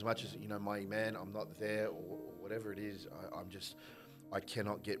As much as, my man, I'm not there or whatever it is, I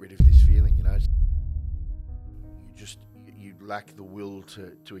cannot get rid of this feeling, you lack the will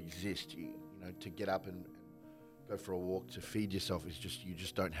to exist, to get up and go for a walk, to feed yourself, you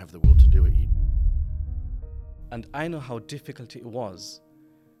just don't have the will to do it. And I know how difficult it was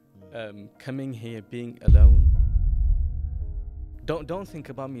coming here, being alone. Don't think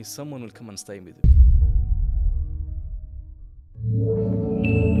about me, someone will come and stay with you.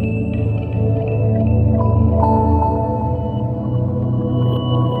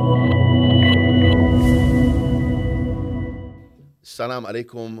 Assalamu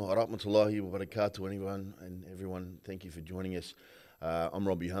alaikum wa rahmatullahi wa barakatuh, everyone. Thank you for joining us. I'm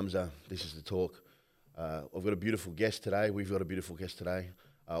Robbie Hamza. This is The Talk. I've got a beautiful guest today. We've got a beautiful guest today,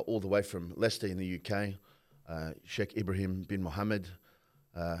 all the way from Leicester in the UK, Sheikh Ibrahim bin Mohammed.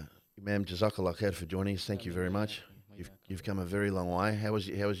 Imam, Jazakallah khair for joining us. Thank you very much. You've come a very long way. How was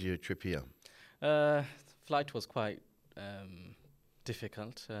your trip here? Flight was quite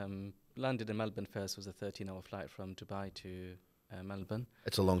difficult. Landed in Melbourne first. Was a 13-hour flight from Dubai to Melbourne.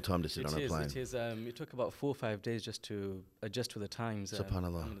 It's a long time to sit on a plane. It is. It took about 4 or 5 days just to adjust to the times.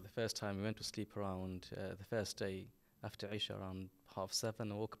 Subhanallah. The first time we went to sleep around the first day after Isha around 6:30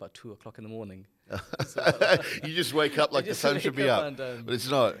 and woke about 2 o'clock in the morning. You just wake up like the sun should be up, but it's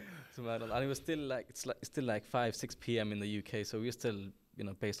not. And it was still like 5-6 p.m. in the UK, so we're still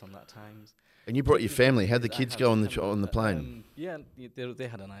based on that times. And you brought your family. How'd the kids go on the plane? Yeah, they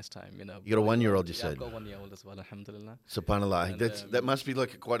had a nice time. You got a 1-year-old, you said. I've got a 1-year-old as well, alhamdulillah. Subhanallah. That must be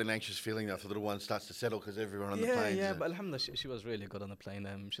like quite an anxious feeling now if the little one starts to settle because everyone on the plane. Yeah, but alhamdulillah, she was really good on the plane.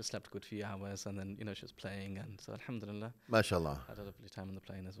 She slept a good few hours, and then she was playing, and so alhamdulillah. MashaAllah. Had a lovely time on the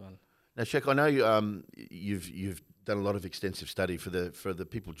plane as well. Now, Sheikh, I know you've done a lot of extensive study for the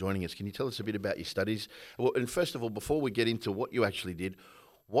people joining us. Can you tell us a bit about your studies? Well, and first of all, before we get into what you actually did,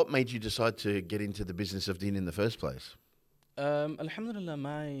 what made you decide to get into the business of deen in the first place? Alhamdulillah,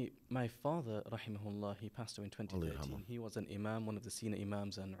 my father, rahimahullah, he passed away in 2013. He was an imam, one of the senior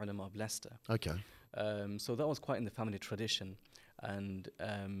imams and ulama of Leicester. Okay. So that was quite in the family tradition. And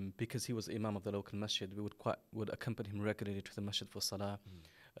because he was imam of the local masjid, we would accompany him regularly to the masjid for salah.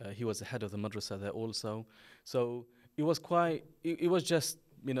 He was the head of the madrasa there also. So it was just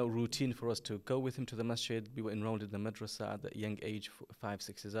routine for us to go with him to the masjid. We were enrolled in the madrasa at the young age,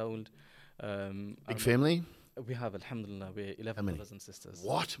 5-6 years old. Big family? We have, alhamdulillah, we're 11 brothers and sisters.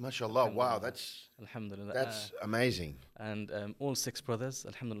 What? MashaAllah. Wow, that's amazing. And all 6 brothers,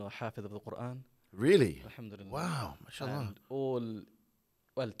 alhamdulillah, hafidh of the Quran. Really? Alhamdulillah. Wow, mashallah.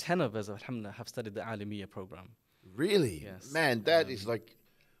 And 10 of us, alhamdulillah, have studied the Alimiyyah program. Really? Yes. Man, that is like,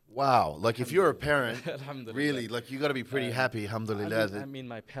 wow. Like if you're a parent, really, like you got to be pretty happy, alhamdulillah. I mean,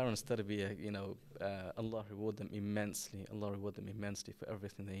 my parents Tarbiyah, Allah reward them immensely. Allah reward them immensely for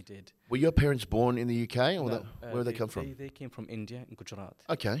everything they did. Were your parents born in the UK or where they come from? They came from India, in Gujarat.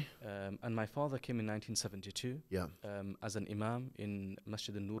 Okay. And my father came in 1972 as an imam in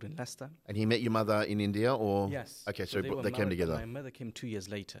Masjid al-Nur in Leicester. And he met your mother in India or? Yes. Okay, so they came together. My mother came 2 years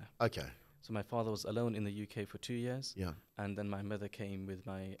later. Okay. So my father was alone in the UK for 2 years. Yeah. And then my mother came with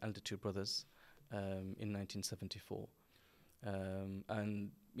my elder 2 brothers in 1974.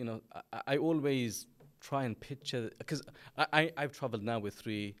 And, I always try and picture, because I've traveled now with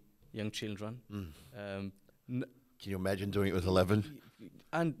 3 young children. Can you imagine doing it with 11?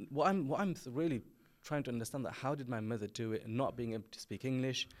 And what I'm really trying to understand that how did my mother do it, not being able to speak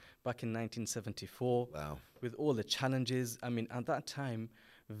English back in 1974? Wow. With all the challenges. I mean, at that time,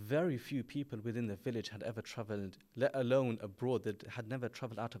 very few people within the village had ever traveled, let alone abroad, that had never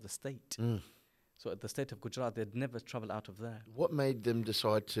traveled out of the state. So at the state of Gujarat, they'd never traveled out of there. What made them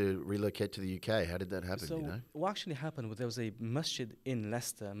decide to relocate to the UK? How did that happen, So what actually happened was there was a masjid in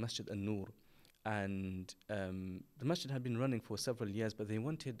Leicester, Masjid al-Nur, and the masjid had been running for several years, but they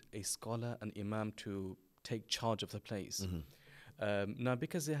wanted a scholar, an imam, to take charge of the place. Now,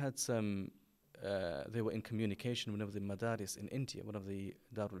 because they had they were in communication with one of the madaris in India, one of the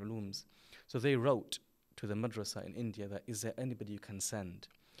Darul Ulooms. So they wrote to the madrasa in India that, is there anybody you can send?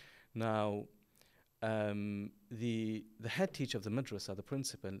 Now, the head teacher of the madrasa, the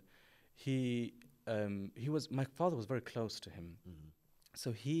principal, my father was very close to him.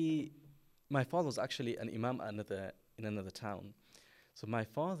 So my father was actually an imam in another town. So my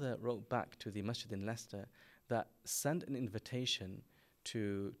father wrote back to the masjid in Leicester that sent an invitation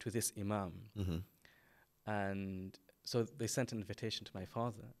to this imam. And so they sent an invitation to my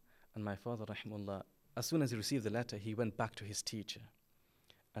father, and my father, rahimahullah, as soon as he received the letter, he went back to his teacher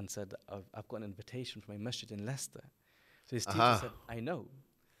and said, I've got an invitation from my masjid in Leicester. So his teacher said, I know.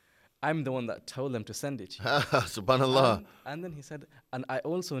 I'm the one that told them to send it to you. Subhanallah. And then he said, and I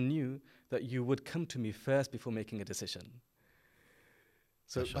also knew that you would come to me first before making a decision.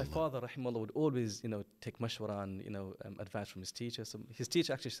 So my MashaAllah. father, rahimahullah, would always, take mashwara and, advice from his teacher. So his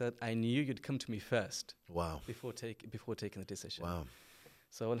teacher actually said, I knew you'd come to me first Wow. before taking the decision. Wow.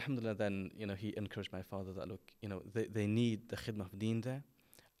 So alhamdulillah, then, he encouraged my father that, look, they need the khidmah of deen there.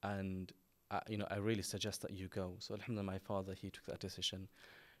 And, I really suggest that you go. So alhamdulillah, my father, he took that decision,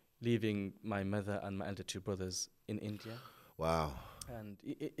 leaving my mother and my elder two brothers in India. Wow. And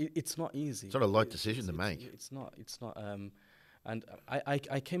it's not easy. It's not a light decision to make. It's not. And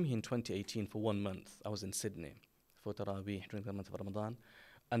I came here in 2018 for 1 month. I was in Sydney for Taraweeh during the month of Ramadan.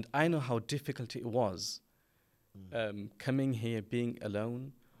 And I know how difficult it was coming here, being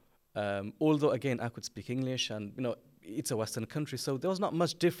alone. Although, again, I could speak English and, it's a Western country. So there was not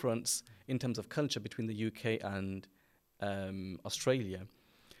much difference in terms of culture between the UK and Australia.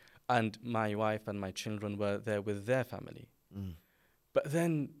 And my wife and my children were there with their family. But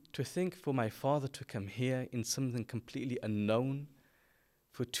then to think for my father to come here in something completely unknown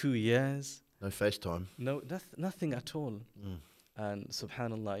for 2 years. No FaceTime. No, nothing at all. And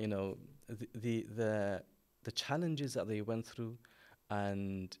subhanallah, the challenges that they went through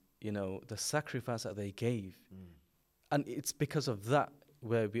and, the sacrifice that they gave. And it's because of that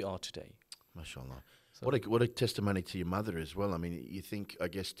where we are today. MashaAllah. So What a testimony to your mother as well. I mean, you think, I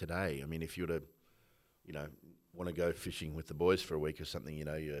guess today, I mean, if you were to, want to go fishing with the boys for a week or something,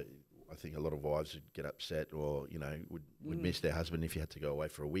 I think a lot of wives would get upset or, would miss their husband if you had to go away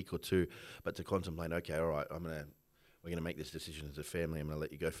for a week or two. But to contemplate, okay, all right, we're going to make this decision as a family. I'm going to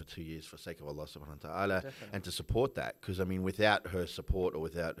let you go for 2 years for the sake of Allah subhanahu wa ta'ala. Definitely. And to support that. Because, I mean, without her support or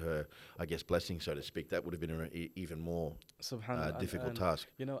without her, I guess, blessing, so to speak, that would have been an even more difficult task.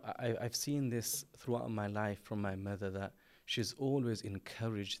 I've seen this throughout my life from my mother that she's always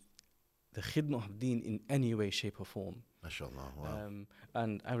encouraged the khidmah of deen in any way, shape or form. MashaAllah, wow.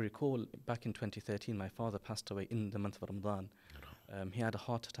 And I recall back in 2013, my father passed away in the month of Ramadan. He had a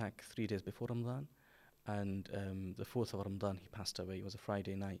heart attack 3 days before Ramadan. And the 4th of Ramadan, he passed away. It was a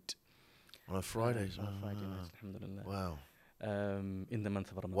Friday night. On a Friday? On a Friday night, alhamdulillah. Wow. In the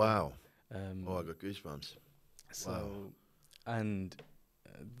month of Ramadan. Wow. I got goosebumps. So, Wow. And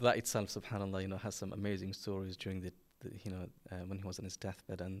that itself, subhanAllah, has some amazing stories during when he was on his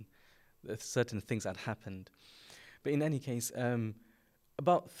deathbed and certain things that happened. But in any case,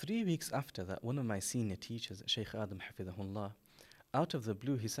 about 3 weeks after that, one of my senior teachers, Shaykh Adam Hafidahullah, out of the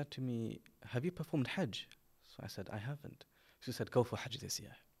blue, he said to me, have you performed Hajj? So I said, I haven't. She said, go for Hajj this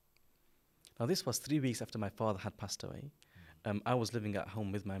year. Now, this was 3 weeks after my father had passed away. I was living at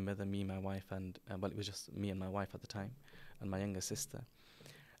home with my mother, me, my wife, and, it was just me and my wife at the time, and my younger sister.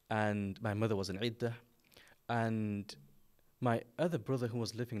 And my mother was in Iddah. And my other brother, who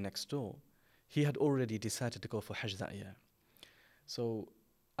was living next door, he had already decided to go for Hajj that year. So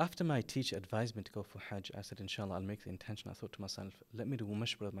after my teacher advised me to go for Hajj, I said, inshallah, I'll make the intention. I thought to myself, let me do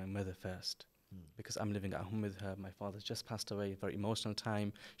mashwara with my mother first. Because I'm living at home with her. My father's just passed away, very emotional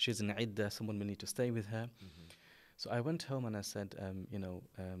time. She's in Iddah, someone will need to stay with her. So I went home and I said,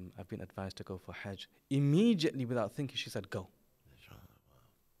 I've been advised to go for Hajj. Immediately, without thinking, she said, go.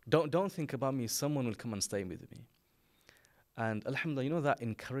 Don't think about me, someone will come and stay with me. And alhamdulillah, that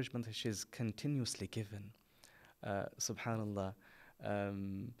encouragement that she's continuously given, subhanallah.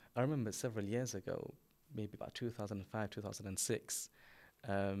 I remember several years ago, maybe about 2005, 2006,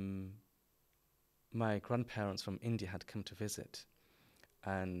 my grandparents from India had come to visit.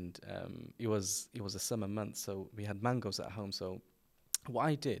 And it was a summer month, so we had mangoes at home. So what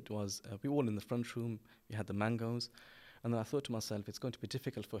I did was, we were all in the front room, we had the mangoes. And then I thought to myself, it's going to be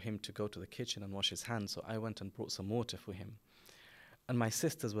difficult for him to go to the kitchen and wash his hands. So I went and brought some water for him. And my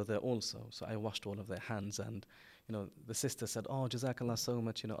sisters were there also. So I washed all of their hands. And, the sister said, oh, Jazakallah so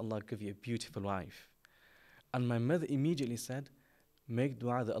much. Allah give you a beautiful wife. And my mother immediately said, make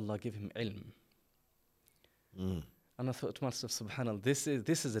dua that Allah give him ilm. And I thought to myself, subhanAllah, this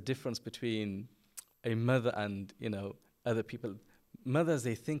is a difference between a mother and, other people. Mothers,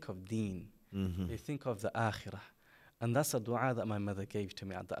 they think of deen. They think of the akhirah. And that's a dua that my mother gave to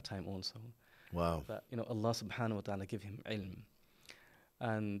me at that time also. Wow. That, Allah subhanahu wa ta'ala give him ilm.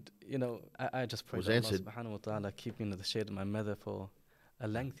 And, I just pray Was that answered. Allah subhanahu wa ta'ala keep me in the shade of my mother for a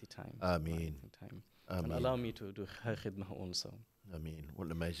lengthy time. Ameen. And allow me to do her khidmah also. Ameen. What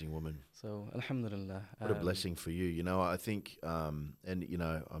an amazing woman. So, alhamdulillah. What a blessing for you. I think, and,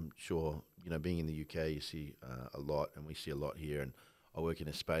 I'm sure, being in the UK, you see a lot, and we see a lot here. And I work in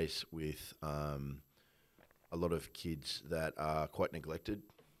a space with a lot of kids that are quite neglected.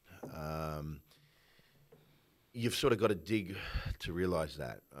 you've sort of got to dig to realise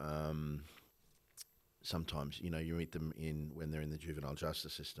that. Sometimes, you meet them when they're in the juvenile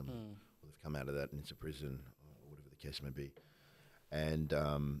justice system, or they've come out of that and into prison, or whatever the case may be. And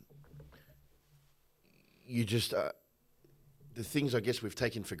you just, the things I guess we've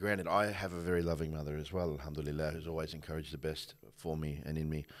taken for granted. I have a very loving mother as well, alhamdulillah, who's always encouraged the best for me and in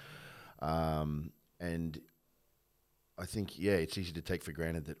me. And I think, it's easy to take for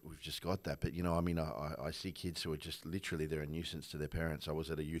granted that we've just got that. But, I see kids who are just literally, they're a nuisance to their parents. I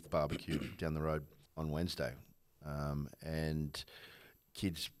was at a youth barbecue down the road on Wednesday, and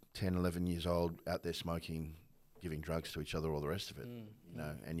kids 10, 11 years old out there smoking, giving drugs to each other, all the rest of it,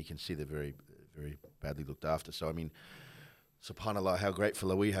 and you can see they're very, very badly looked after. So, subhanAllah, how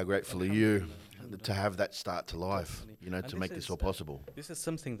grateful are we, how grateful are you to have that start to life, to make this all possible. This is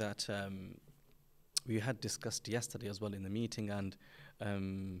something that we had discussed yesterday as well in the meeting, and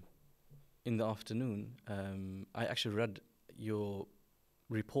in the afternoon, I actually read your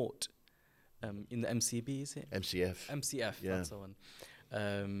report in the MCB, is it? MCF, yeah. that's the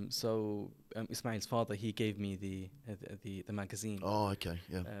one. So Ismail's father, he gave me the magazine. Oh, okay,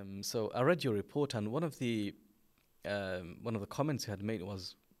 yeah. So I read your report, and one of the comments you had made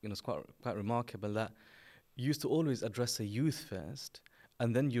was, it's quite remarkable, that you used to always address the youth first,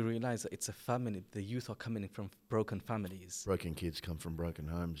 and then you realize that it's a family. The youth are coming from broken families. Broken kids come from broken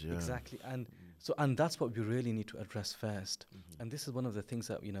homes, yeah. Exactly, and that's what we really need to address first. And this is one of the things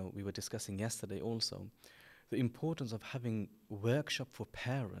that we were discussing yesterday also, the importance of having workshop for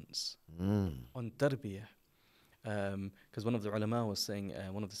parents on tarbiyah. Because one of the ulama was saying,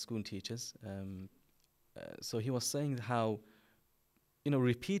 one of the school teachers, so he was saying how,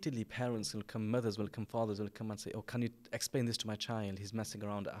 repeatedly parents will come, mothers will come, fathers will come and say, oh, can you explain this to my child? He's messing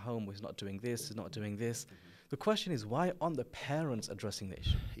around at home, he's not doing this, he's not doing this. The question is, why aren't the parents addressing the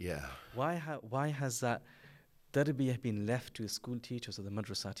issue? Yeah. Why has that tarbiyah been left to school teachers or the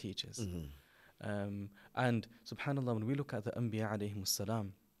madrasa teachers? And subhanAllah, when we look at the Anbiya alayhimus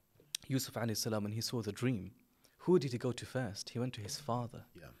salam, Yusuf alayhi salam, when he saw the dream, who did he go to first? He went to his father.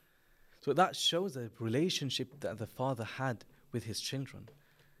 Yeah. So that shows the relationship that the father had with his children.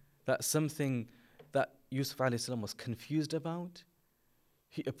 That's something that Yusuf alayhi salam was confused about.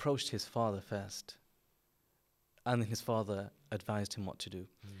 He approached his father first, and then his father advised him what to do.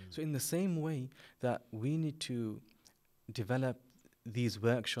 So in the same way that we need to develop these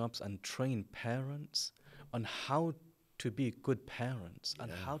workshops and train parents on how to be good parents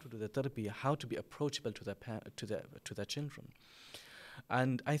and how to do the tarbiyah, how to be approachable to their children.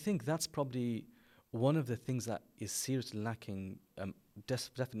 And I think that's probably one of the things that is seriously lacking,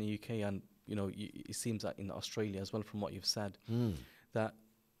 definitely UK, and it seems that in Australia as well, from what you've said, that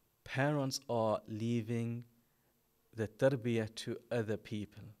parents are leaving the tarbiyah to other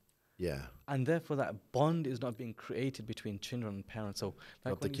people. Yeah. And therefore that bond is not being created between children and parents. So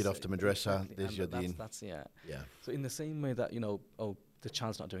drop the kid off to madrasa, there's your deen. Yeah. Yeah. So in the same way that, the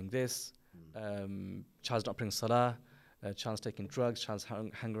child's not doing this, child's not praying salah, child's taking drugs, child's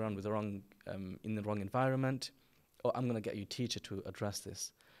hang around with the wrong, in the wrong environment, I'm going to get you teacher to address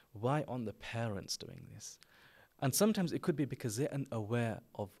this. Why aren't the parents doing this? And sometimes it could be because they're unaware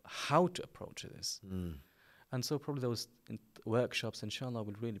of how to approach this. And so probably those workshops, inshallah,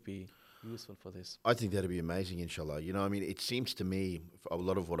 will really be useful for this. I think that'd be amazing, inshallah. It seems to me, a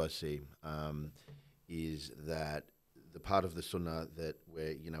lot of what I see is that the part of the sunnah that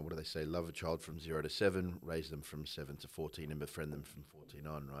where, what do they say, love a child from 0 to 7, raise them from 7 to 14 and befriend them from 14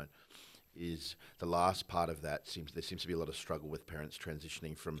 on, right? Is the last part of that, there seems to be a lot of struggle with parents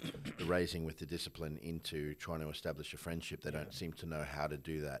transitioning from the raising with the discipline into trying to establish a friendship. They don't seem to know how to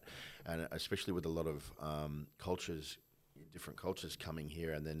do that. And especially with a lot of different cultures coming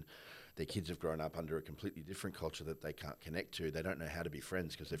here, and then their kids have grown up under a completely different culture that they can't connect to. They don't know how to be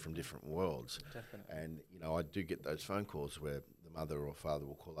friends because they're from different worlds. Definitely. And, I do get those phone calls where the mother or father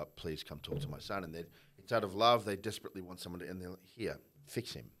will call up, please come talk to my son. And it's out of love. They desperately want someone to, and they're like, here,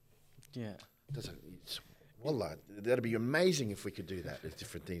 fix him. Yeah. Wallah, that'd be amazing if we could do that with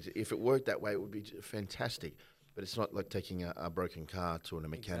different things. If it worked that way, it would be fantastic. But it's not like taking a broken car to a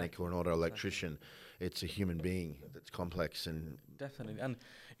mechanic or an auto electrician. It's a human being that's complex and... Definitely. And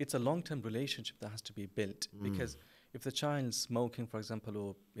it's a long-term relationship that has to be built. Because if the child's smoking, for example,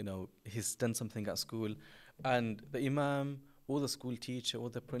 or, he's done something at school, and the imam or the school teacher or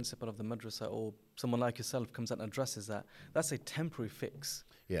the principal of the madrasa or someone like yourself comes and addresses that, that's a temporary fix.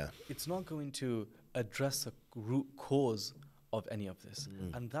 Yeah. It's not going to address the root cause of any of this.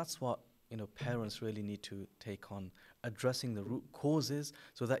 And that's what, parents really need to take on, addressing the root causes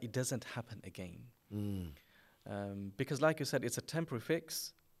so that it doesn't happen again. Because like you said, it's a temporary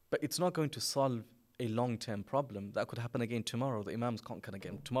fix, but it's not going to solve a long-term problem that could happen again tomorrow. The imams can't come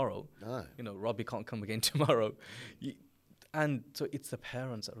again tomorrow. No. You know, Robbie can't come again tomorrow. And so it's the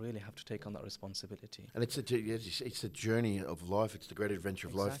parents that really have to take on that responsibility. And it's a journey of life. It's the great adventure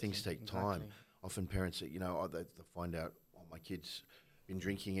of life. Things take time. Often parents, they find out, my kid's been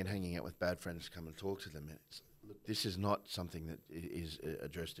drinking and hanging out with bad friends, come and talk to them. Look, this is not something that is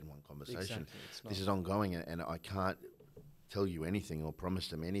addressed in one conversation. This is ongoing, and I can't tell you anything or promise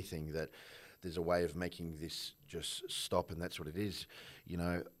them anything that there's a way of making this just stop, and that's what it is.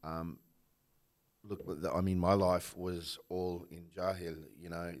 Look, my life was all in Jahil,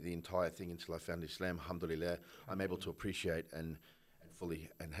 the entire thing until I found Islam. Alhamdulillah, I'm able to appreciate and fully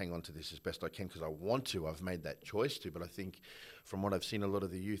and hang on to this as best I can because I want to. I've made that choice to, but I think from what I've seen, a lot of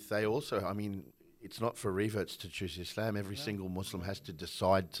the youth, they also, it's not for reverts to choose Islam. Every single Muslim has to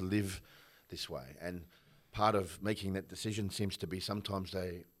decide to live this way. And part of making that decision seems to be sometimes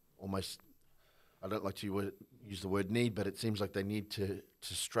they almost, I don't like to use the word need, but it seems like they need to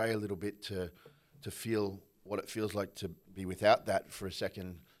stray a little bit to feel what it feels like to be without that for a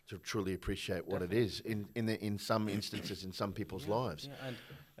second, to truly appreciate what it is in some instances in some people's lives. Yeah,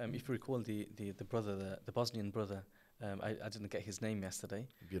 and if you recall the brother, the Bosnian brother, I didn't get his name yesterday.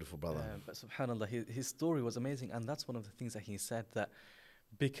 Beautiful brother. But subhanAllah, his story was amazing, and that's one of the things that he said, that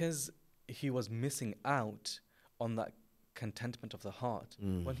because he was missing out on that contentment of the heart,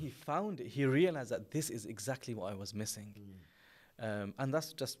 when he found it, he realized that this is exactly what I was missing. And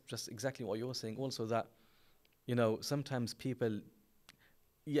that's just exactly what you're saying also, that sometimes people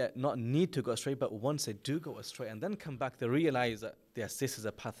not need to go astray, but once they do go astray and then come back, they realize that yes, this is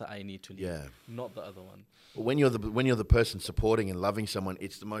a path that I need to leave, not the other one. But when you're the person supporting and loving someone,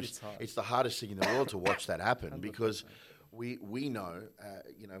 it's the hardest thing in the world to watch that happen 100%. Because we know,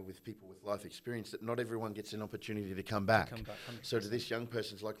 with people with life experience, that not everyone gets an opportunity to come back. So to this young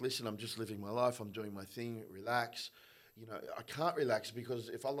person's like, listen, I'm just living my life, I'm doing my thing, relax. I can't relax because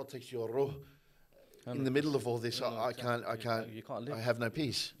if Allah takes your ruh in the middle of all this, I can't live. I have no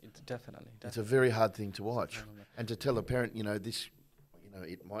peace. Definitely. It's a very hard thing to watch. And to tell a parent,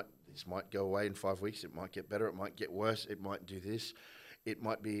 this might go away in 5 weeks, it might get better, it might get worse, it might do this, it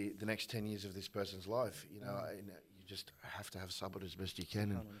might be the next 10 years of this person's life, and you just have to have sabr as best you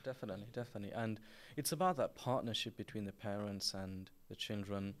can. Definitely. And it's about that partnership between the parents and the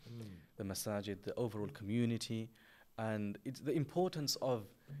children, the masajid, the overall community. And it's the importance of,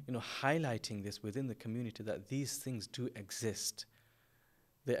 highlighting this within the community, that these things do exist.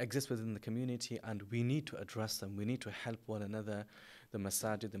 They exist within the community, and we need to address them. We need to help one another. The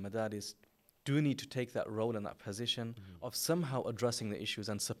masajid, the madaris do need to take that role and that position of somehow addressing the issues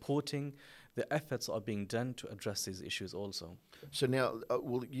and supporting the efforts that are being done to address these issues also. So now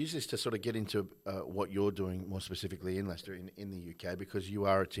we'll use this to sort of get into what you're doing more specifically in Leicester, in the UK, because you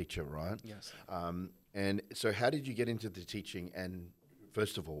are a teacher, right? Yes. And so how did you get into the teaching? And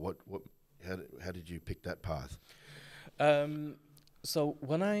first of all, how did you pick that path? So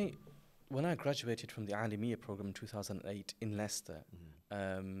when I graduated from the Alimiyyah program in 2008 in Leicester,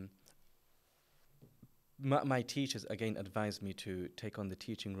 my teachers again advised me to take on the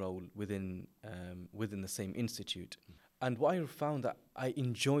teaching role within the same institute. And what I found that I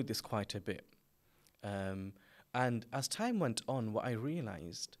enjoyed this quite a bit. And as time went on, what I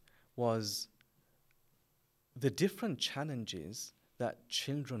realized was the different challenges that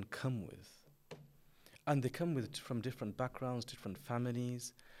children come with. And they come from different backgrounds, different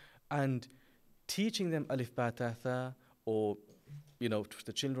families. And teaching them Alif Ba Ta Tha, or to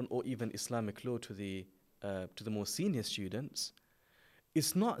the children, or even Islamic law to the more senior students,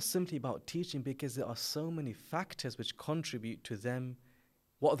 it's not simply about teaching, because there are so many factors which contribute to them,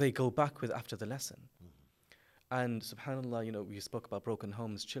 what they go back with after the lesson. And subhanAllah, we spoke about broken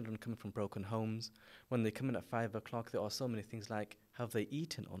homes, children coming from broken homes. When they come in at 5 o'clock, there are so many things like, have they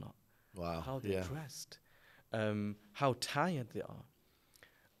eaten or not? Wow. How they're dressed, how tired they are.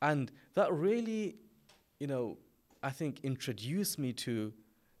 And that really, I think introduced me to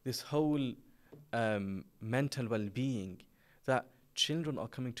this whole mental well-being, that children are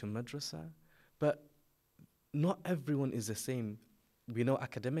coming to madrasa, but not everyone is the same. We know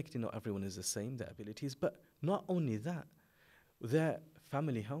academically not everyone is the same, their abilities, but not only that, their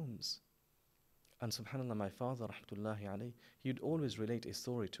family homes. And subhanAllah, my father, rahmatullahi alayhi, he'd always relate a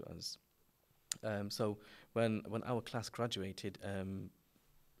story to us. So when our class graduated,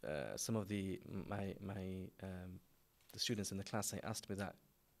 some of the students in the class, they asked me that,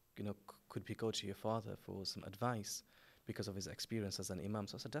 could we go to your father for some advice because of his experience as an imam?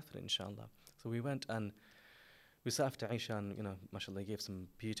 So I said, definitely, inshallah. So we went and we sat after Aisha, and mashallah, he gave some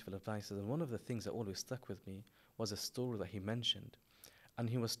beautiful advices. And one of the things that always stuck with me was a story that he mentioned. And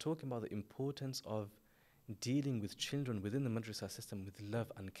he was talking about the importance of dealing with children within the madrasa system with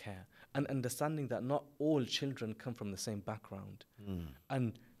love and care, and understanding that not all children come from the same background,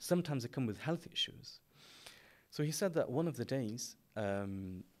 and sometimes they come with health issues. So he said that one of the days,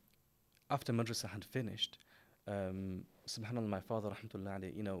 after madrasa had finished, subhanallah, my father, rahmatullah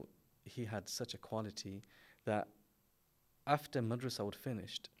alayhi, he had such a quality that after madrasa would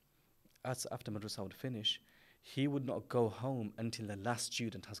finish, he would not go home until the last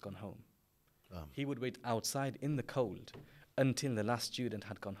student has gone home. He would wait outside in the cold until the last student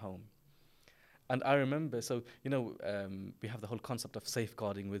had gone home. And I remember, so, we have the whole concept of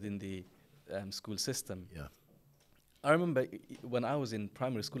safeguarding within the school system. Yeah. I remember when I was in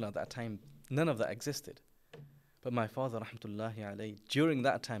primary school at that time, none of that existed. But my father, rahmatullahi alayhi, during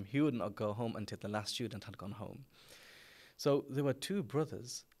that time, he would not go home until the last student had gone home. So there were two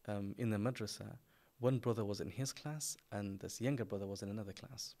brothers in the madrasa. One brother was in his class, and this younger brother was in another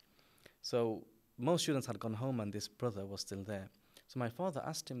class. So most students had gone home, and this brother was still there. So my father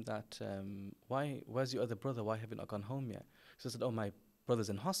asked him that, where's your other brother? Why have you not gone home yet? So he said, oh, my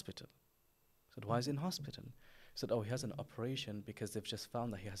brother's in hospital. I said, why is he in hospital? He said, oh, he has an operation because they've just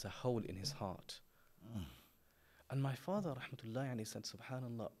found that he has a hole in his heart. And my father, rahmatullahi alayhi, said,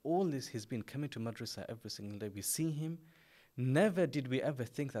 subhanallah, all this, he's been coming to madrasa every single day. We see him. Never did we ever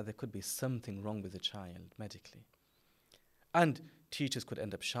think that there could be something wrong with the child medically. And teachers could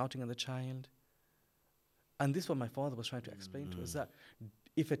end up shouting at the child. And this is what my father was trying to explain to us, that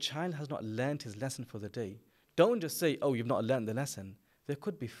if a child has not learned his lesson for the day, don't just say, oh, you've not learned the lesson. There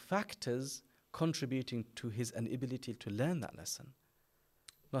could be factors contributing to his inability to learn that lesson.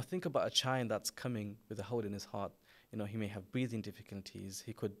 Now think about a child that's coming with a hole in his heart. He may have breathing difficulties.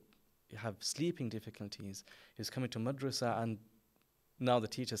 He could have sleeping difficulties. He's coming to madrasa, and now the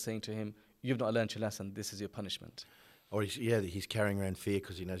teacher's saying to him, you've not learned your lesson, this is your punishment. Or he's carrying around fear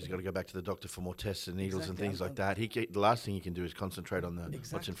because he knows he's got to go back to the doctor for more tests and needles and things like that. The last thing he can do is concentrate on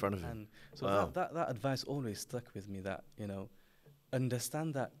what's in front of him. And so that advice always stuck with me, that,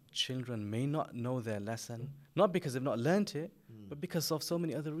 understand that children may not know their lesson, not because they've not learnt it, but because of so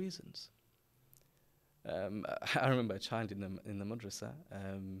many other reasons. I remember a child in the madrasa.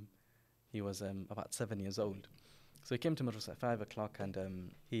 He was about 7 years old. So he came to madrasa at 5 o'clock, and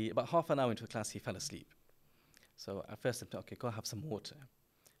about half an hour into the class, he fell asleep. So at first I said, okay, go have some water.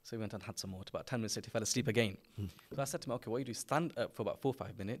 So he went and had some water. About 10 minutes later, he fell asleep again. So I said to him, okay, what you do is stand up for about 4 or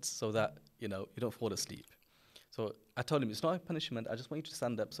 5 minutes so that, you don't fall asleep. So I told him, it's not a punishment. I just want you to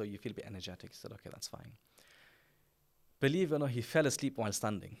stand up so you feel a bit energetic. He said, okay, that's fine. Believe it or not, he fell asleep while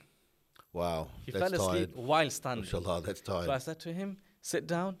standing. Wow, he fell asleep while standing. Mashallah, that's tired. So I said to him, sit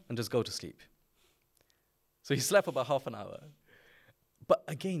down and just go to sleep. So he slept for about half an hour. But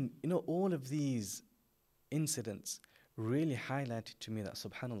again, all of these incidents really highlighted to me that,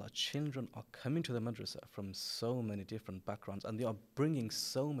 subhanAllah, children are coming to the madrasa from so many different backgrounds, and they are bringing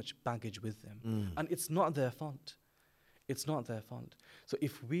so much baggage with them. And it's not their fault. It's not their fault. So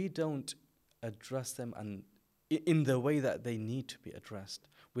if we don't address them and in the way that they need to be addressed,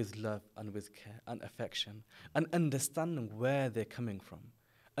 with love and with care and affection, and understanding where they're coming from,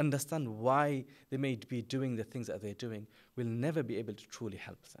 understand why they may be doing the things that they're doing, we'll never be able to truly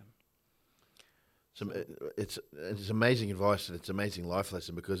help them. So it's amazing advice, and it's an amazing life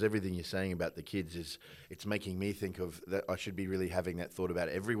lesson, because everything you're saying about the kids it's making me think of that I should be really having that thought about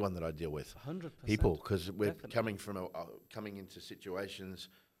everyone that I deal with. 100%. People, because we're coming into situations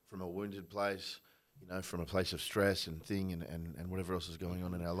from a wounded place, from a place of stress and and whatever else is going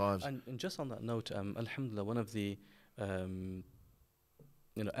on in our lives. And just on that note, alhamdulillah, one of the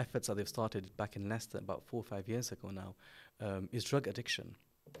efforts that they've started back in Leicester about 4 or 5 years ago now is drug addiction.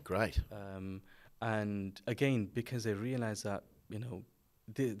 Great. And again, because they realize that,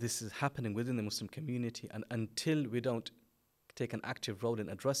 this is happening within the Muslim community, and until we don't take an active role in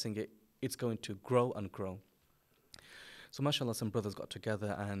addressing it, it's going to grow and grow. So mashallah, some brothers got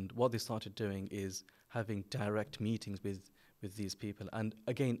together, and what they started doing is having direct meetings with these people, and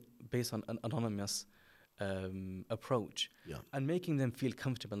again, based on an anonymous approach, and making them feel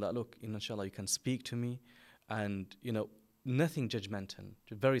comfortable that, look, inshallah, you can speak to me, and, nothing judgmental,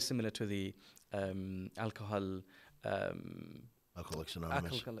 very similar to the Alcoholics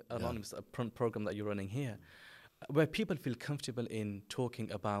Anonymous program that you're running here, where people feel comfortable in talking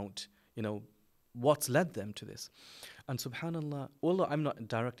about, what's led them to this. And subhanallah, although I'm not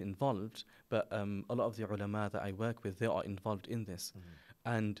directly involved, but a lot of the ulama that I work with, they are involved in this.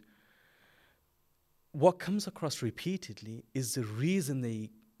 And what comes across repeatedly is the reason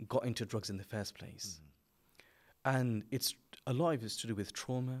they got into drugs in the first place. And a lot of it's to do with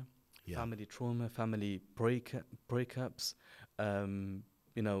trauma, family breakups,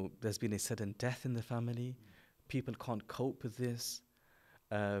 there's been a sudden death in the family. People can't cope with this.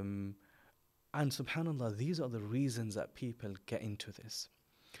 And subhanAllah, these are the reasons that people get into this.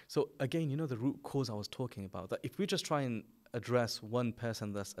 So again, the root cause I was talking about, that if we just try and address one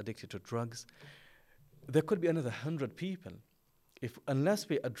person that's addicted to drugs, there could be another 100 people, unless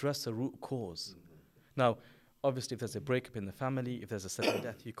we address the root cause. Now, obviously, if there's a breakup in the family, if there's a sudden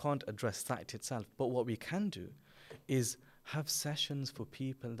death, you can't address that itself. But what we can do is have sessions for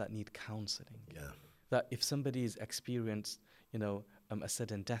people that need counseling. Yeah. That if somebody has experienced, a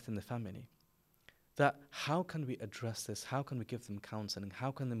sudden death in the family, that how can we address this? How can we give them counseling?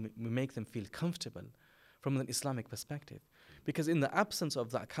 How can we make them feel comfortable from an Islamic perspective? Because in the absence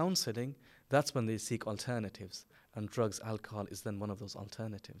of that counseling, that's when they seek alternatives. And drugs, alcohol is then one of those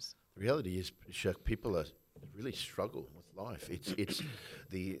alternatives. The reality is, Sheikh, people really struggle with life. It's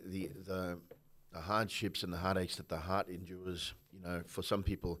the hardships and the heartaches that the heart endures. For some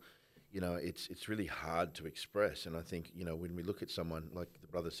people, it's really hard to express. And I think, when we look at someone, like the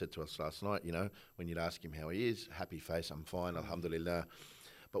brother said to us last night, when you'd ask him how he is, happy face, I'm fine, alhamdulillah.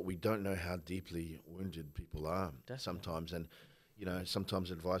 But we don't know how deeply wounded people are. Definitely. Sometimes. And,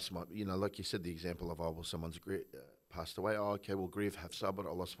 sometimes advice might, like you said, the example of, someone's passed away. Oh, okay, well, grieve, have sabr.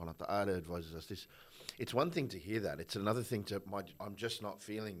 Allah subhanahu wa ta'ala advises us this. It's one thing to hear that. It's another thing I'm just not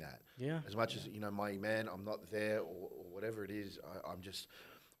feeling that. Yeah. As much as, my iman, I'm not there or whatever it is,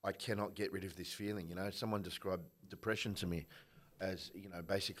 I cannot get rid of this feeling. Someone described depression to me as,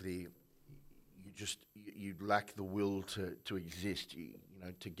 basically you lack the will to exist.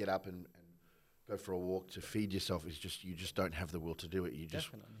 To get up and go for a walk, to feed yourself is you just don't have the will to do it. You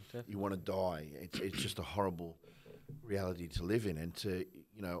just Definitely. You want to die. It's just a horrible reality to live in, and to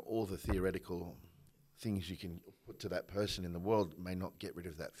all the theoretical things you can put to that person in the world may not get rid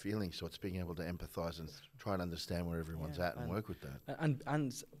of that feeling. So it's being able to empathize and try and understand where everyone's at and work with that.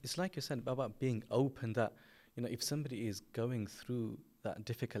 And it's like you said about being open, that if somebody is going through that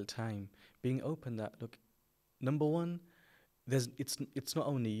difficult time, being open that, look, number one, it's not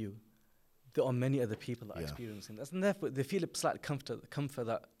only you. There are many other people that are experiencing this, and therefore they feel a slight comfort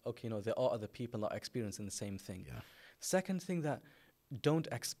that, okay, there are other people that are experiencing the same thing. Yeah. Second thing, that don't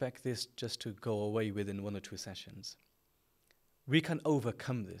expect this just to go away within 1 or 2 sessions. We can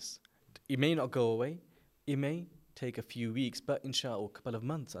overcome this. It may not go away. It may take a few weeks, but inshallah, a couple of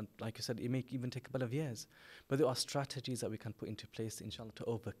months. And like you said, it may even take a couple of years. But there are strategies that we can put into place, inshallah, to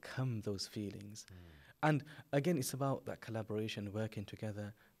overcome those feelings. And again, it's about that collaboration, working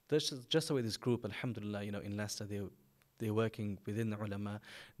together. There's just the way this group, alhamdulillah, in Leicester, they're working within the ulama.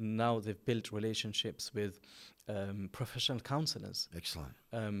 Now they've built relationships with professional counselors. Excellent.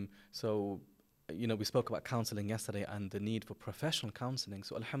 So, we spoke about counseling yesterday and the need for professional counseling.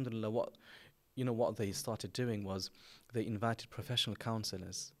 So, alhamdulillah, what they started doing was they invited professional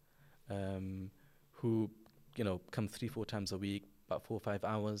counselors who, come 3-4 times a week, about 4 or 5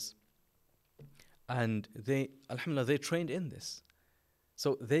 hours. And they, alhamdulillah, they trained in this.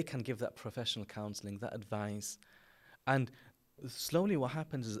 So they can give that professional counseling, that advice. And slowly what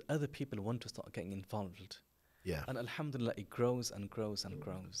happens is other people want to start getting involved. Yeah. And alhamdulillah, it grows and grows and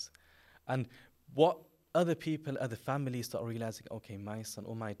grows. And what other people, other families start realizing, okay, my son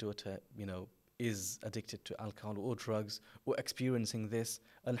or my daughter, is addicted to alcohol or drugs or experiencing this.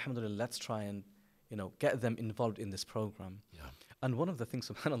 Alhamdulillah, let's try and, get them involved in this program. Yeah. And one of the things,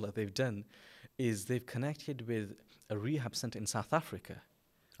 subhanAllah, they've done is they've connected with a rehab center in South Africa.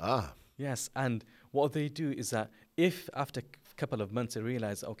 Ah. Yes, and what they do is that if after a couple of months they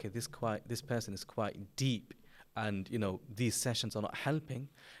realize, okay, this person is quite deep and, these sessions are not helping,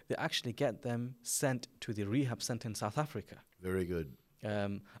 they actually get them sent to the rehab center in South Africa. Very good.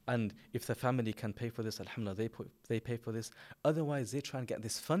 And if the family can pay for this, alhamdulillah, they pay for this. Otherwise, they try and get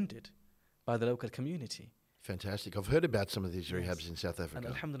this funded by the local community. Fantastic. I've heard about some of these rehabs in South Africa. And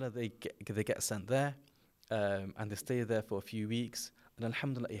alhamdulillah, they get sent there, and they stay there for a few weeks. And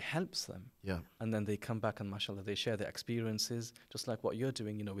alhamdulillah, it helps them. Yeah. And then they come back and mashallah, they share their experiences, just like what you're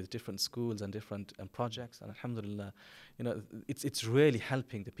doing, with different schools and different projects. And alhamdulillah, it's really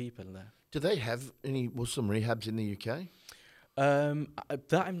helping the people there. Do they have any Muslim rehabs in the UK?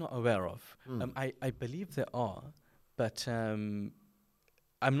 That I'm not aware of. I believe there are, but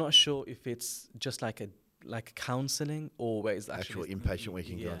I'm not sure if it's just like counseling or where it's actual inpatient where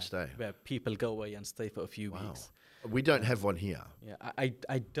you can go and stay. Where people go away and stay for a few weeks. We don't have one here. Yeah,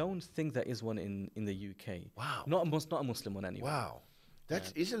 I don't think there is one in the UK. Wow. Not a Muslim one anyway. Wow.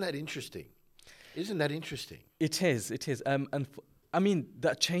 Isn't that interesting? Isn't that interesting? It is. I mean,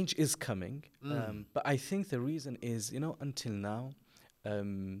 that change is coming. But I think the reason is, until now,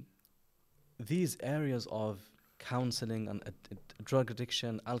 these areas of counseling on drug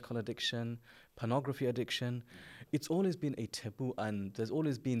addiction, alcohol addiction, pornography addiction. It's always been a taboo, and there's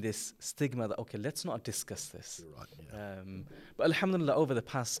always been this stigma that, okay, let's not discuss this. You're right, yeah. But alhamdulillah, over the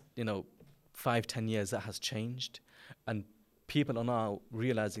past, 5-10 years, that has changed, and people are now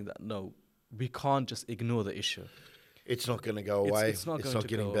realizing that, no, we can't just ignore the issue. It's not going to go away. It's not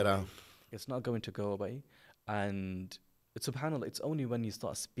getting better. Away. It's not going to go away. And subhanAllah, it's only when you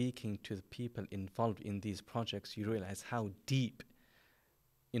start speaking to the people involved in these projects, you realize how deep,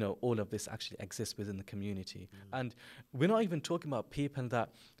 all of this actually exists within the community. And we're not even talking about people that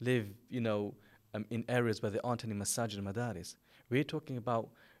live, in areas where there aren't any masajid and madaris. We're talking about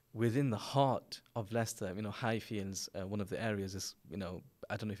within the heart of Leicester, Highfields, one of the areas is, I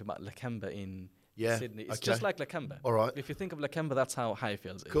don't know if you're about Lakemba in Sydney. It's just like Lakemba. All right. If you think of Lakemba, that's how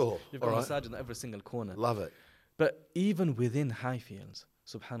Highfields is. Cool. You've got masajid in every single corner. Love it. But even within Highfields,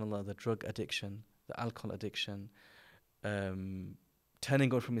 subhanAllah, the drug addiction, the alcohol addiction,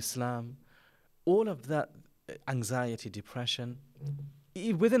 turning away from Islam, all of that anxiety, depression,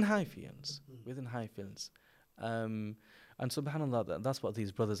 within Highfields. And subhanAllah, that's what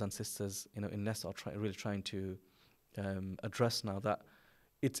these brothers and sisters, in Leicester are really trying to address now. That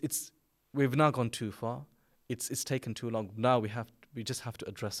we've now gone too far. It's taken too long. Now we just have to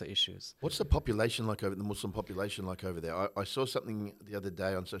address the issues. What's the population like over the Muslim population like over there? I saw something the other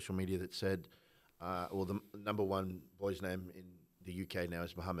day on social media that said, the number one boy's name in the UK now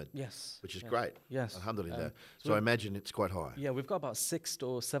is Muhammad. Yes. Which is great. Yes. Alhamdulillah. So I imagine it's quite high. Yeah, we've got about 6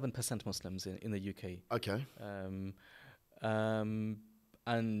 or 7% Muslims in the UK. Okay.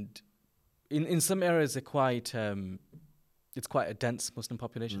 And in some areas it's quite a dense Muslim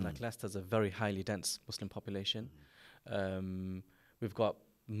population. Like Leicester's a very highly dense Muslim population. We've got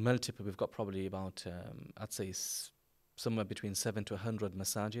multiple. We've got probably about I'd say somewhere between 7 to 100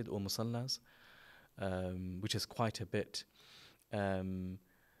 masajid or musallas, which is quite a bit.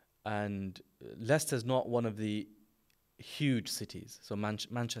 And Leicester's not one of the huge cities. So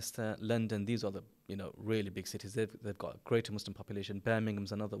Manchester, London, these are the really big cities. They've got a greater Muslim population.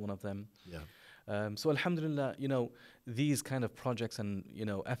 Birmingham's another one of them. Yeah. So alhamdulillah, these kind of projects and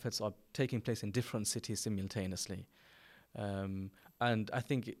efforts are taking place in different cities simultaneously. And I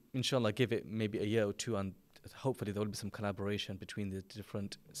think inshallah, give it maybe a year or two, and hopefully there will be some collaboration between the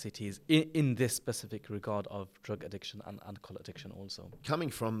different cities in this specific regard of drug addiction and alcohol addiction also. Coming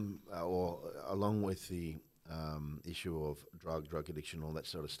from or along with the issue of drug addiction, all that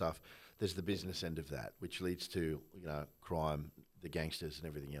sort of stuff, there's the business end of that, which leads to crime, the gangsters and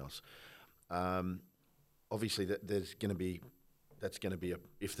everything else. Obviously that's going to be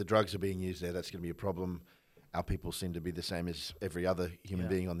if the drugs are being used there, that's going to be a problem. Our people seem to be the same as every other human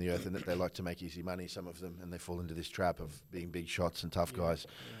being on the earth, and that they like to make easy money, some of them, and they fall into this trap of being big shots and tough guys.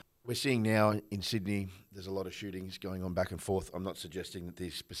 Yeah. We're seeing now in Sydney, there's a lot of shootings going on back and forth. I'm not suggesting that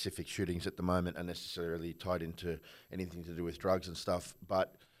these specific shootings at the moment are necessarily tied into anything to do with drugs and stuff,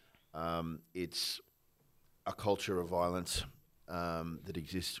 but it's a culture of violence that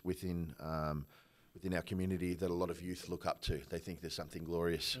exists within our community that a lot of youth look up to. They think there's something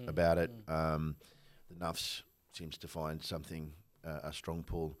glorious about it. The Nufs seems to find something, a strong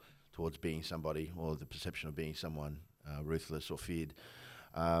pull towards being somebody, or the perception of being someone ruthless or feared.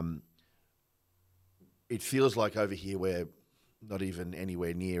 It feels like over here we're not even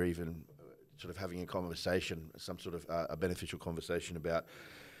anywhere near even sort of having a conversation, some sort of a beneficial conversation about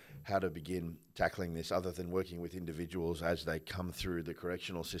how to begin tackling this, other than working with individuals as they come through the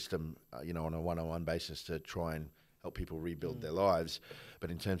correctional system, on a one-on-one basis to try and help people rebuild their lives.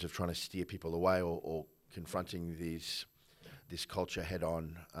 But in terms of trying to steer people away or confronting this culture head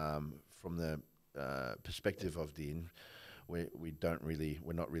on from the perspective of Deen, we're not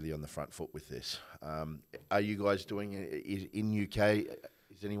really on the front foot with this. Are you guys doing in UK?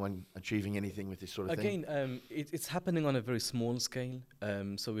 Is anyone achieving anything with this sort of thing? Again, it's happening on a very small scale.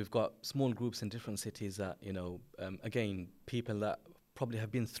 So we've got small groups in different cities that again, people that probably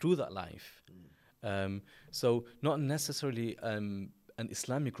have been through that life. So not necessarily an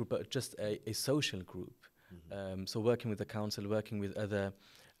Islamic group, but just a social group. So working with the council, working with other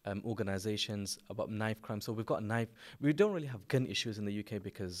organizations about knife crime. So we've got we don't really have gun issues in the UK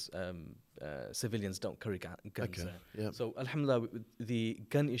because civilians don't carry guns. Okay. Yep. So alhamdulillah, the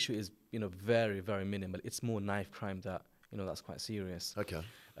gun issue is very, very minimal. It's more knife crime that that's quite serious. Okay.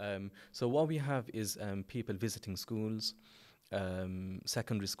 So what we have is people visiting schools,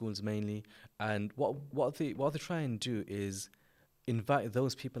 secondary schools mainly, and what they try and do is invite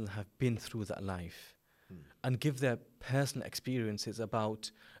those people who have been through that life and give their personal experiences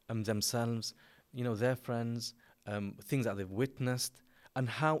about themselves, their friends, things that they've witnessed, and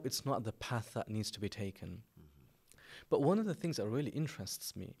how it's not the path that needs to be taken. But one of the things that really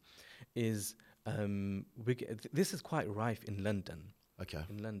interests me is this is quite rife in London. Okay.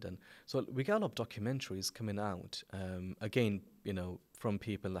 In London, so we get a lot of documentaries coming out. Again, from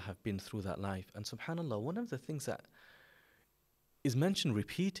people that have been through that life. And subhanallah, one of the things that is mentioned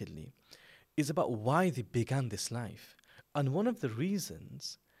repeatedly is about why they began this life. And one of the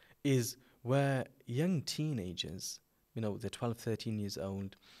reasons is where young teenagers, they're 12, 13 years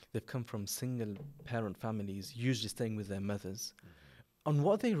old, they've come from single parent families, usually staying with their mothers. And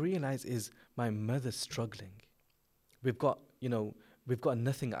what they realize is, my mother's struggling. We've got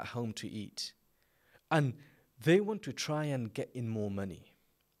nothing at home to eat. And they want to try and get in more money.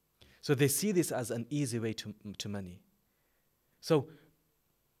 So they see this as an easy way to money. So,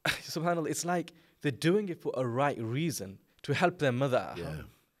 subhanAllah, it's like they're doing it for a right reason, to help their mother at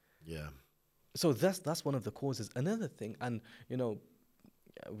home. Yeah. So that's one of the causes. Another thing, and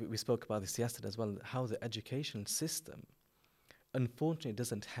we spoke about this yesterday as well, how the education system, unfortunately,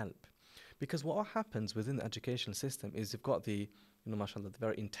 doesn't help. Because what happens within the educational system is you've got the, mashallah, the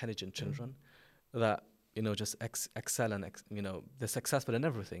very intelligent children that, just excel and, they're successful in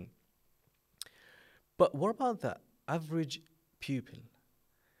everything. But what about the average pupil?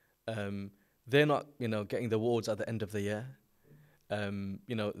 They're not, getting the awards at the end of the year.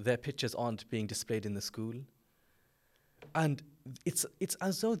 Their pictures aren't being displayed in the school. And it's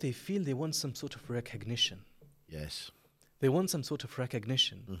as though they feel they want some sort of recognition. Yes. They want some sort of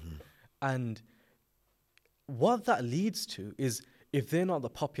recognition. Mm-hmm. And what that leads to is, if they're not the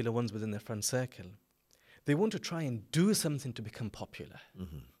popular ones within their friend circle, they want to try and do something to become popular.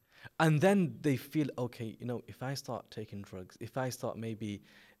 Mm-hmm. And then they feel, okay, if I start taking drugs, if I start maybe,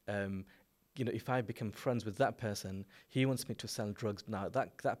 if I become friends with that person, he wants me to sell drugs. Now,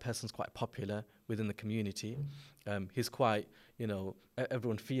 that person's quite popular within the community. He's quite,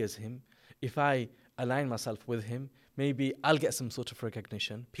 everyone fears him. If I align myself with him, maybe I'll get some sort of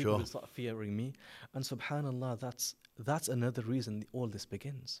recognition. People will start fearing me. And subhanAllah, that's another reason all this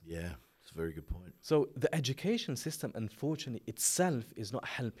begins. Yeah, it's a very good point. So the education system, unfortunately, itself is not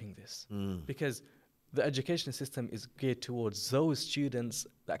helping this. Because the education system is geared towards those students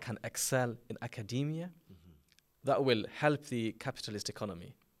that can excel in academia, that will help the capitalist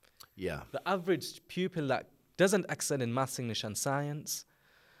economy. Yeah. The average pupil that doesn't excel in maths, English and science,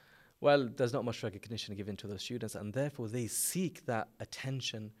 well, there's not much recognition given to those students, and therefore they seek that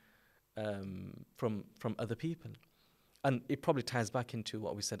attention from other people. And it probably ties back into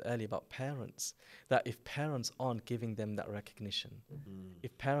what we said earlier about parents, that if parents aren't giving them that recognition,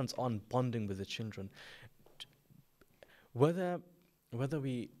 if parents aren't bonding with the children, whether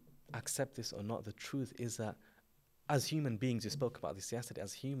we accept this or not, the truth is that as human beings, we spoke about this yesterday,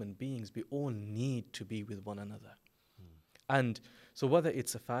 as human beings, we all need to be with one another. And so whether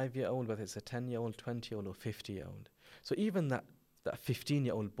it's a 5-year-old, whether it's a 10-year-old, 20-year-old or 50-year-old, so even that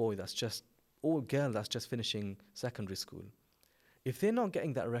 15-year-old boy girl that's just finishing secondary school, if they're not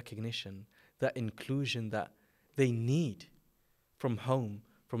getting that recognition, that inclusion that they need from home,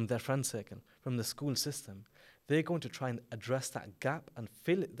 from their friend circle, from the school system, they're going to try and address that gap and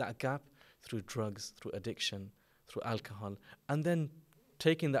fill that gap through drugs, through addiction, through alcohol, and then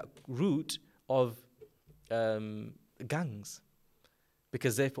taking that route of gangs,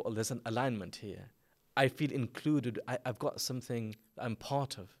 because therefore there's an alignment here. I feel included. I've got something I'm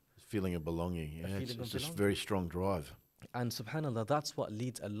part of. Feeling of belonging. Yeah, it's just a very strong drive. And subhanAllah, that's what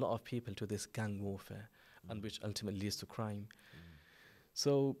leads a lot of people to this gang warfare, and which ultimately leads to crime.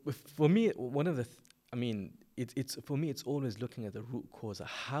 So for me, it's always looking at the root cause.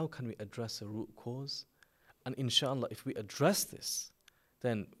 How can we address the root cause? And inshallah, if we address this,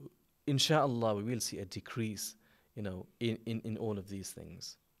 then inshallah we will see a decrease, in all of these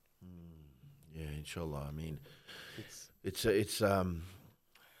things. Yeah, inshallah. I mean, it's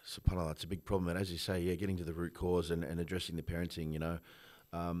subhanAllah, it's a big problem. And as you say, getting to the root cause and addressing the parenting,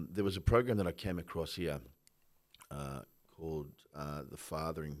 there was a program that I came across here called the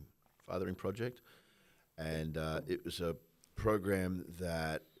Fathering Project. And it was a program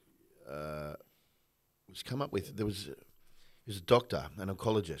that was come up with. He was a doctor, an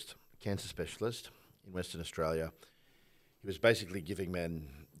oncologist, a cancer specialist in Western Australia. He was basically giving men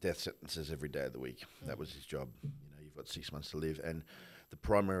death sentences every day of the week. That was his job. You've got 6 months to live. And the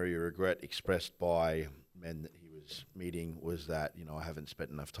primary regret expressed by men that he was meeting was that, I haven't spent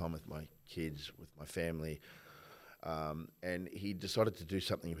enough time with my kids, with my family. And he decided to do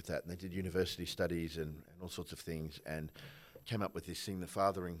something with that. And they did university studies and all sorts of things, and came up with this thing, the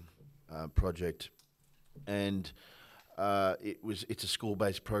Fathering Project. And it's a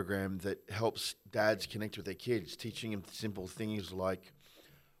school-based program that helps dads connect with their kids, teaching them simple things like,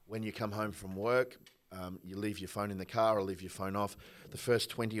 when you come home from work, you leave your phone in the car or leave your phone off. The first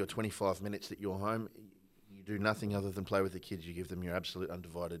 20 or 25 minutes that you're home, you do nothing other than play with the kids. You give them your absolute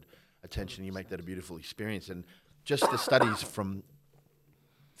undivided attention. You make that a beautiful experience. And just the studies from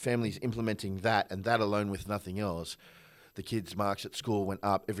families implementing that, and that alone with nothing else, the kids' marks at school went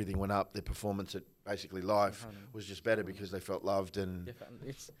up, everything went up, their performance at basically life was just better because they felt loved. And,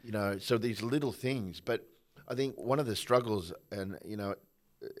 so these little things. But I think one of the struggles, and,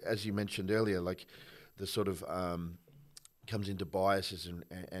 as you mentioned earlier, like the sort of comes into biases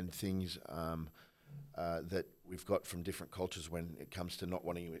and things that we've got from different cultures when it comes to not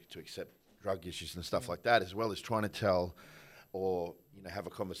wanting to accept drug issues and stuff like that, as well as trying to tell or have a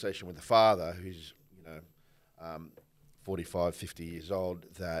conversation with the father who's 45, 50 years old,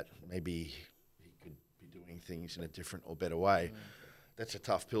 that maybe he could be doing things in a different or better way. That's a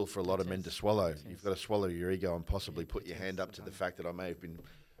tough pill for a lot of men to swallow. You've got to swallow your ego and possibly put your hand up to the fact that I may have been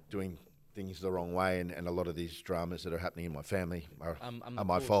doing things the wrong way, and a lot of these dramas that are happening in my family are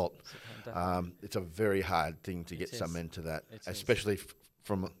my fault. It's a very hard thing to get some men to that, especially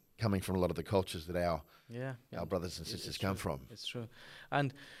from coming from a lot of the cultures that our brothers and sisters come from. It's true.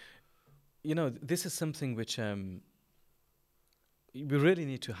 And, this is something which we really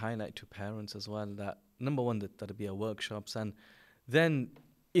need to highlight to parents as well, that number one, that'll be our workshops. And then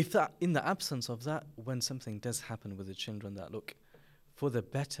if that, in the absence of that, when something does happen with the children, that look, for the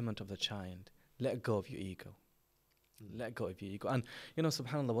betterment of the child, let go of your ego. Let go of your ego. And,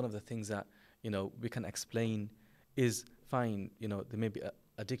 subhanAllah, one of the things that, we can explain is fine, they may be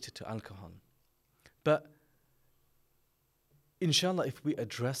addicted to alcohol. But inshallah, if we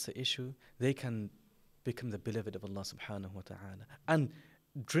address the issue, they can become the beloved of Allah subhanahu wa ta'ala. And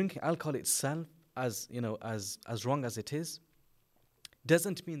drinking alcohol itself, as wrong as it is,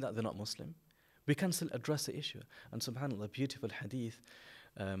 doesn't mean that they're not Muslim. We can still address the issue. And subhanAllah, a beautiful hadith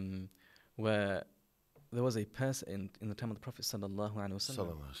where there was a person in the time of the Prophet sallallahu alaihi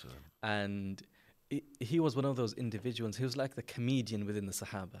wasallam, and he was one of those individuals. He was like the comedian within the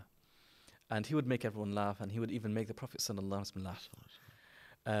Sahaba, and he would make everyone laugh, and he would even make the Prophet sallallahu alaihi wasallam laugh.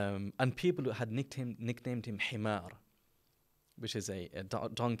 And people who had nicknamed him Himar, which is a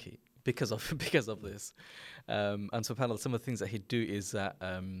donkey, because of this. And subhanAllah, some of the things that he'd do is that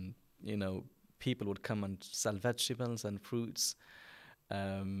people would come and sell vegetables and fruits.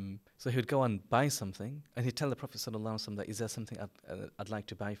 So he would go and buy something, and he'd tell the Prophet sallallahu alaihi wasallam that, is there something I'd like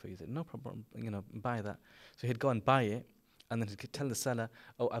to buy for you? He said, no problem, buy that. So he'd go and buy it, and then he'd tell the seller,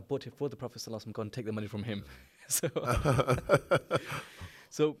 oh, I bought it for the Prophet sallallahu alaihi wasallam, go and take the money from him.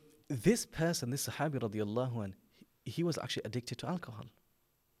 So this person, this Sahabi radiallahu anh, he was actually addicted to alcohol.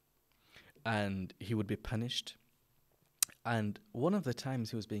 And he would be punished. And one of the times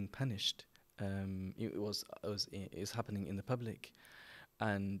he was being punished, it was happening in the public.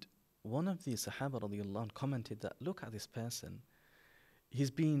 And one of the Sahaba radiallahu anh commented that, look at this person.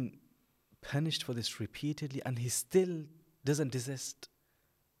 He's been punished for this repeatedly, and he still doesn't desist.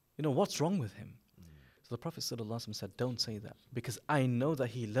 What's wrong with him? So the Prophet sallallahu alaihi wasallam said, don't say that, because I know that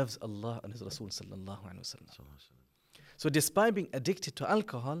he loves Allah and His Rasul sallallahu alaihi wasallam. So despite being addicted to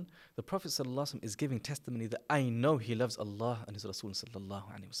alcohol, the Prophet sallallahu alaihi wasallam is giving testimony that I know he loves Allah and His Rasul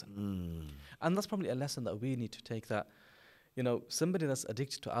sallallahu alaihi wasallam. And that's probably a lesson that we need to take, that somebody that's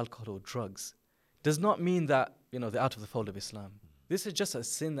addicted to alcohol or drugs does not mean that they're out of the fold of Islam. This is just a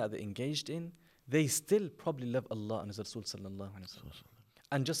sin that they're engaged in. They still probably love Allah and His Rasul sallallahu alaihi wasallam.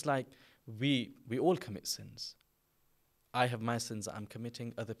 And just like we all commit sins. I have my sins that I'm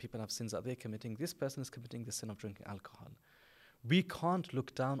committing. Other people have sins that they're committing. This person is committing the sin of drinking alcohol. We can't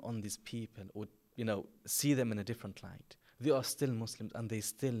look down on these people or see them in a different light. They are still Muslims, and they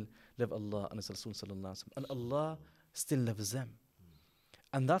still love Allah and His Rasul sallallahu alaihi wasallam. And Allah still loves them.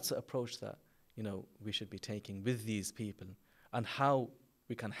 And that's the approach that we should be taking with these people, and how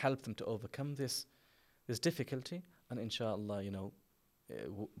we can help them to overcome this difficulty, and inshallah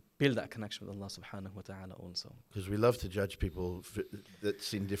build that connection with Allah subhanahu wa ta'ala also. Because we love to judge people that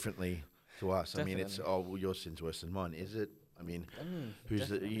sin differently to us. Definitely. I mean, it's, well, your sin's worse than mine. Is it? I mean, who's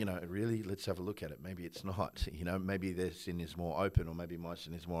really? Let's have a look at it. Maybe it's not. Maybe their sin is more open, or maybe my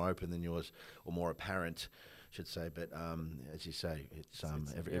sin is more open than yours, or more apparent, should say. But as you say, it's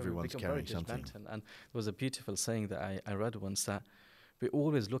everyone's carrying something. And there was a beautiful saying that I read once, that we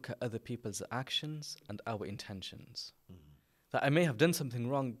always look at other people's actions and our intentions. That I may have done something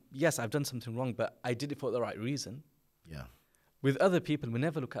wrong. Yes, I've done something wrong, but I did it for the right reason. Yeah. With other people, we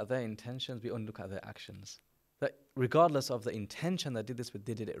never look at their intentions, we only look at their actions. That regardless of the intention that did this with,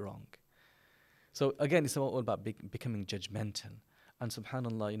 they did it wrong. So again, it's all about becoming judgmental. And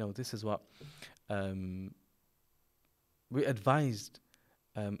subhanAllah, this is what we advised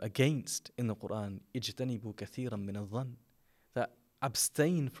against in the Quran, اجتنبوا كثيرا من الظن, that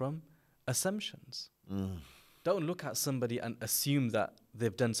abstain from assumptions. Don't look at somebody and assume that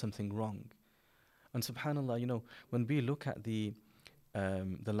they've done something wrong. And subhanAllah, when we look at the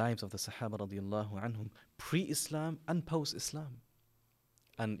lives of the Sahaba radiallahu anhum, pre-Islam and post-Islam.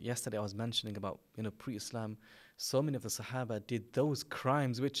 And yesterday I was mentioning about, pre-Islam, so many of the Sahaba did those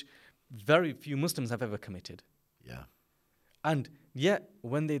crimes which very few Muslims have ever committed. Yeah. And yet,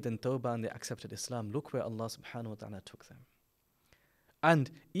 when they did tawbah and they accepted Islam, look where Allah subhanahu wa ta'ala took them.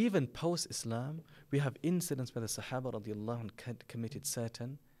 And even post-Islam, we have incidents where the Sahaba radiallahu anhu committed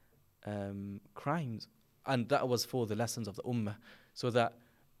certain crimes. And that was for the lessons of the Ummah. So that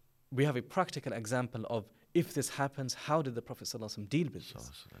we have a practical example of, if this happens, how did the Prophet ﷺ deal with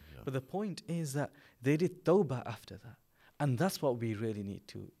this? Yeah. But the point is that they did tawbah after that. And that's what we really need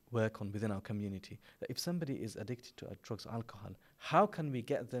to work on within our community. That if somebody is addicted to drugs or alcohol, how can we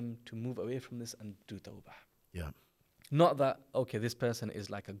get them to move away from this and do tawbah? Yeah. Not that, okay, this person is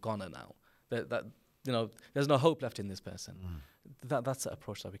like a goner now. That there's no hope left in this person. That's the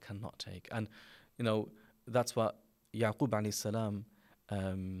approach that we cannot take. And, that's what Yaqub alayhi salam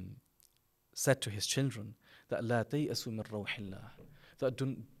said to his children, that لا تيأسوا من روح الله, that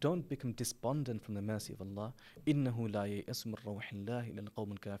don't become despondent from the mercy of Allah. إنه لا ييأس من روح الله إلا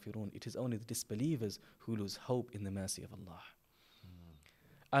القوم الكافرون. It is only the disbelievers who lose hope in the mercy of Allah.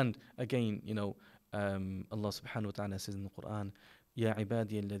 And again, Allah subhanahu wa ta'ala says in the Quran, يا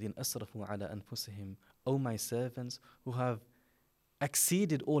عبادي الذين أسرفوا على أنفسهم, O my servants who have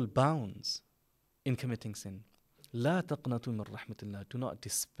exceeded all bounds in committing sin, لا تقنطوا من رحمة الله, do not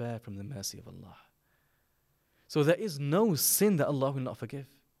despair from the mercy of Allah. So there is no sin that Allah will not forgive.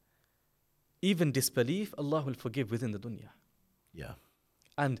 Even disbelief, Allah will forgive within the dunya. Yeah.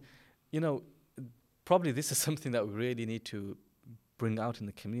 And, probably this is something that we really need to bring out in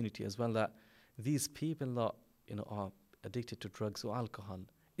the community as well, that these people that, are addicted to drugs or alcohol,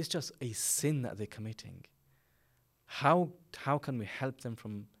 it's just a sin that they're committing. How can we help them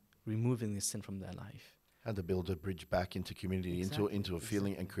from removing this sin from their life? And to build a bridge back into community, Exactly, into a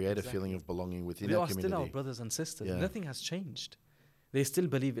feeling, and create a feeling of belonging within They our are community. still our brothers and sisters. Yeah. Nothing has changed. They still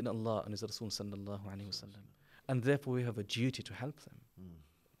believe in Allah and His Rasul sallallahu alayhi wa sallam. And therefore we have a duty to help them.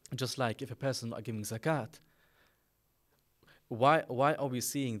 Just like if a person is not giving zakat, why are we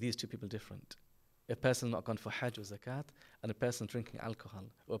seeing these two people different? A person not gone for hajj or zakat, and a person drinking alcohol,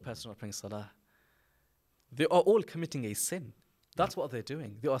 or a person not praying salah. They are all committing a sin. That's what they're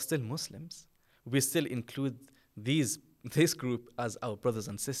doing. They are still Muslims. We still include this group as our brothers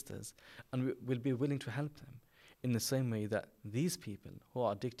and sisters, and we will be willing to help them in the same way that these people who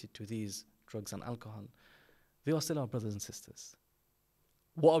are addicted to these drugs and alcohol, they are still our brothers and sisters.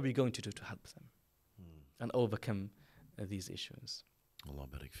 What are we going to do to help them and overcome these issues? Allah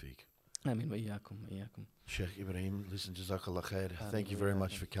barik feek. Ameen wa iyaakum. Sheikh Ibrahim, listen, Jazakallah khair. Thank you very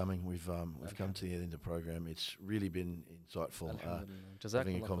much for coming. We've come to the end of the program. It's really been insightful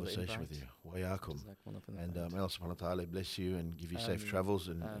having a conversation with you. Wa iyaakum. And may Allah subhanahu wa ta'ala bless you and give you safe travels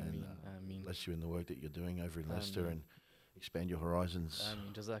and bless you in the work that you're doing over in Leicester and expand your horizons.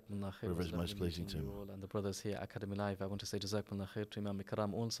 Wherever is most pleasing to Him. And the brothers here at Academy Live, I want to say Jazakumullah khair to Imam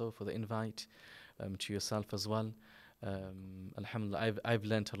Ikram also for the invite, to yourself as well. Alhamdulillah, I've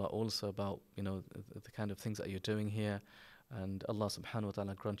learnt a lot also about the kind of things that you're doing here, and Allah subhanahu wa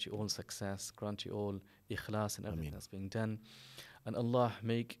ta'ala grant you all success, grant you all ikhlas in everything that's being done, and Allah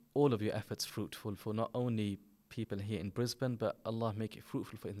make all of your efforts fruitful for not only people here in Brisbane, but Allah make it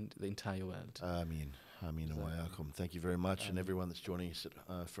fruitful for the entire world. Ameen. Ameen wa iyaakum. Thank you very much, and everyone that's joining us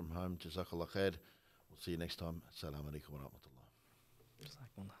from home, Jazakallah khair. We'll see you next time. Assalamu alaikum wa rahmatullah.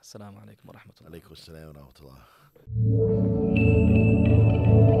 Assalamu alaikum wa rahmatullah. Alaikum assalam wa rahmatullah.